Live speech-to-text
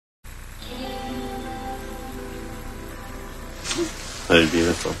Very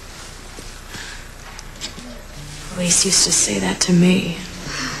beautiful. Luis used to say that to me.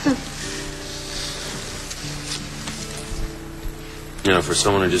 You know, for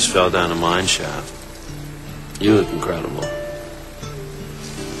someone who just fell down a mine shaft, you look incredible.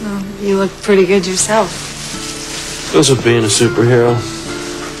 Well, you look pretty good yourself. Goes with being a superhero.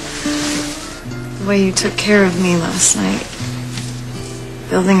 The way you took care of me last night.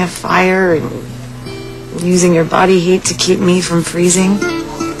 Building a fire and using your body heat to keep me from freezing.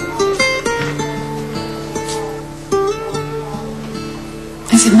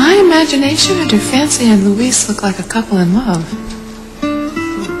 Is it my imagination, or do Fancy and Luis look like a couple in love?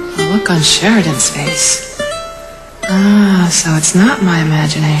 The look on Sheridan's face. Ah, so it's not my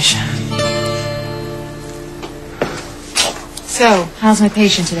imagination. So, how's my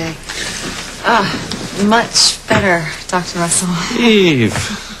patient today? Much better, Dr. Russell. Eve.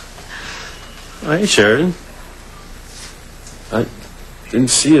 Hey, Sheridan. I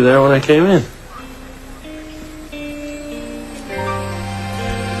didn't see you there when I came in.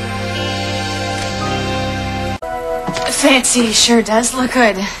 Fancy sure does look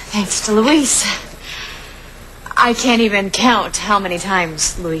good, thanks to Luis. I can't even count how many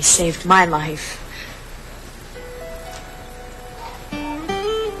times Luis saved my life.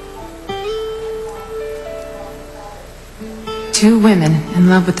 Two women in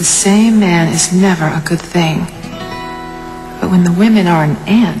love with the same man is never a good thing. But when the women are an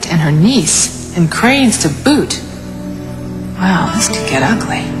aunt and her niece, and Cranes to boot, wow, this could get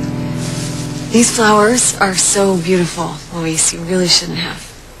ugly. These flowers are so beautiful, Luis. You really shouldn't have.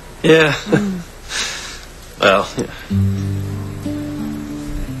 Yeah. Well, yeah.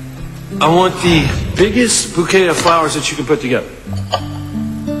 I want the biggest bouquet of flowers that you can put together.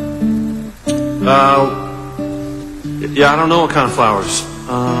 Yeah, I don't know what kind of flowers.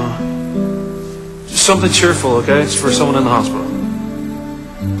 Just something cheerful, okay? It's for someone in the hospital.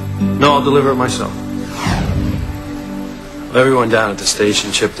 No, I'll deliver it myself. Everyone down at the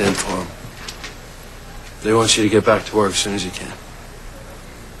station chipped in for them. They want you to get back to work as soon as you can.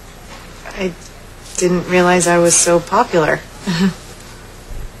 I didn't realize I was so popular. Are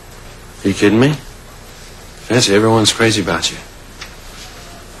you kidding me? Fancy, everyone's crazy about you.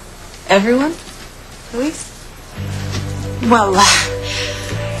 Everyone? Luis? Well,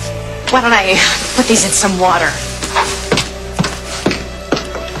 why don't I put these in some water?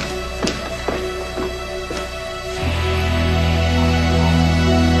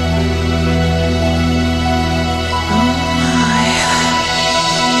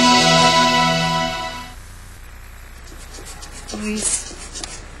 Luis,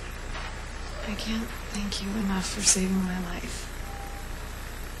 I can't thank you enough for saving my life.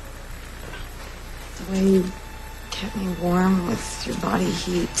 The way you kept me warm with your body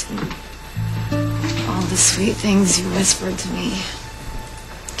heat and all the sweet things you whispered to me,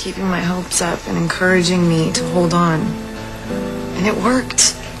 keeping my hopes up and encouraging me to hold on. And it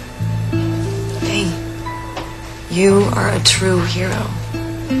worked. Hey, you are a true hero.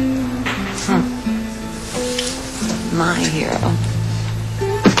 My hero.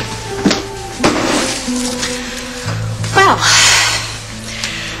 Well,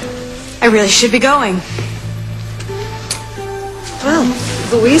 I really should be going. Well,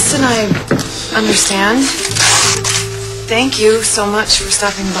 Luis and I understand. Thank you so much for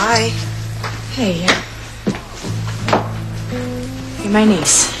stopping by. Hey, you're my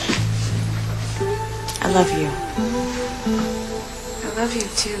niece. I love you. I love you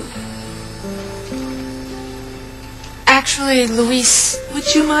too. Actually, Luis,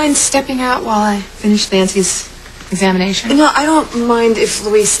 would you mind stepping out while I finish Fancy's examination? No, I don't mind if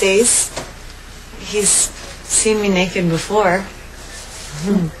Luis stays. He's seen me naked before.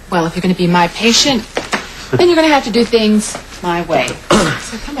 Well, if you're going to be my patient, then you're going to have to do things my way.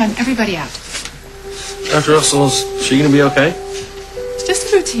 So come on, everybody out. Dr. Russell, is she going to be okay? It's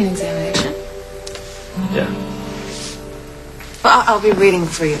just a routine examination. Yeah. Well, I'll be waiting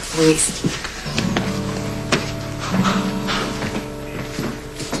for you, Luis.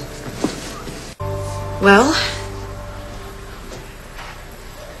 Well,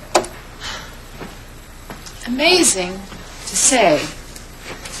 amazing to say.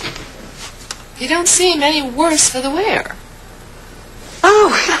 You don't seem any worse for the wear.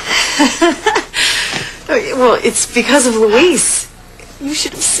 oh, well, it's because of Luis. You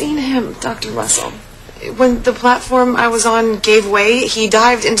should have seen him, Dr. Russell. When the platform I was on gave way, he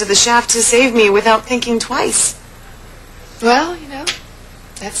dived into the shaft to save me without thinking twice. Well, you know,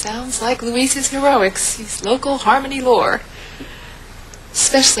 that sounds like Luis's heroics. He's local harmony lore.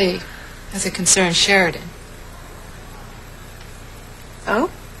 Especially as it concerns Sheridan. Oh?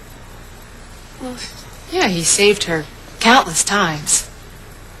 Well, yeah, he saved her countless times.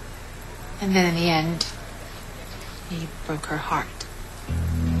 And then in the end, he broke her heart.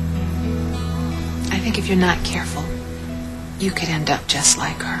 I think if you're not careful, you could end up just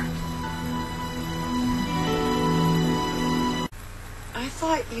like her. I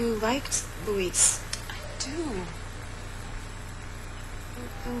thought you liked Luis. I do.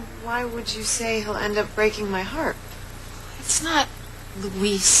 Then why would you say he'll end up breaking my heart? It's not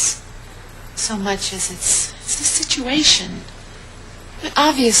Luis so much as it's the situation. But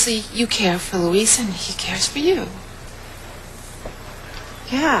obviously, you care for Luis and he cares for you.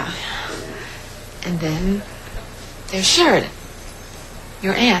 Yeah. And then there's Sheridan,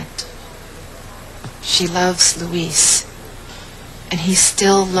 your aunt. She loves Luis, and he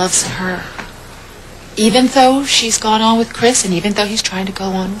still loves her, even though she's gone on with Chris and even though he's trying to go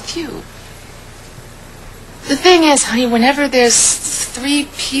on with you. The thing is, honey, whenever there's three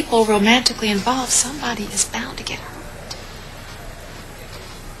people romantically involved, somebody is bound to get hurt.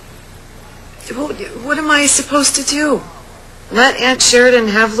 What am I supposed to do? Let Aunt Sheridan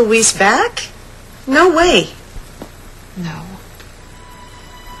have Luis back? No way. No.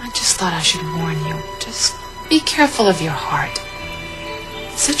 I just thought I should warn you. Just be careful of your heart.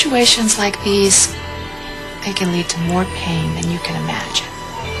 Situations like these, they can lead to more pain than you can imagine.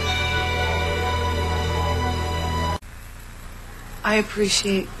 I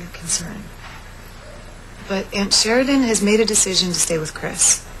appreciate your concern. But Aunt Sheridan has made a decision to stay with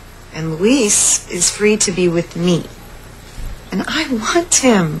Chris. And Luis is free to be with me. And I want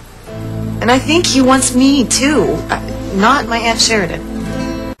him. And I think he wants me, too. Not my Aunt Sheridan.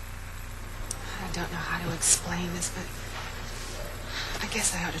 I don't know how to explain this, but I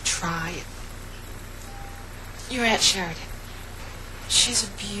guess I ought to try. Your Aunt Sheridan, she's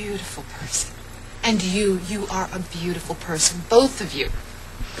a beautiful person. And you are a beautiful person, both of you.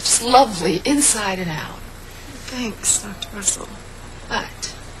 Just lovely, inside and out. Thanks, Dr. Russell.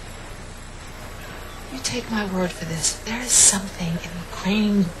 But you take my word for this. There is something in the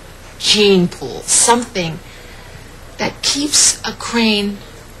Crane gene pool, something that keeps a Crane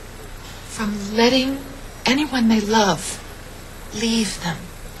from letting anyone they love leave them.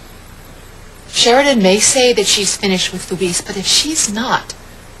 Sheridan may say that she's finished with Luis, but if she's not,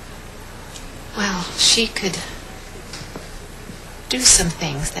 well, she could do some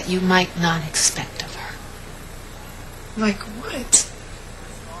things that you might not expect of her. Like what?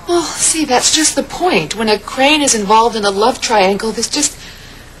 Well, see, that's just the point. When a Crane is involved in a love triangle, there's just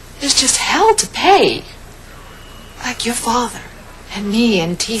hell to pay. Like your father, and me,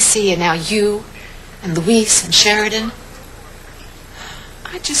 and TC, and now you, and Luis, and Sheridan.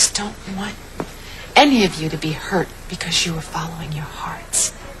 I just don't want any of you to be hurt because you were following your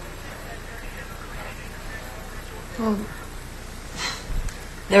hearts. Well,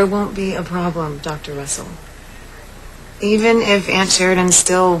 there won't be a problem, Dr. Russell. Even if Aunt Sheridan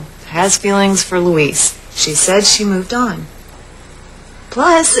still has feelings for Luis, she said she moved on.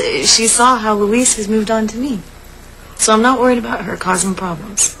 Plus, she saw how Luis has moved on to me. So I'm not worried about her causing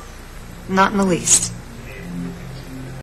problems. Not in the least.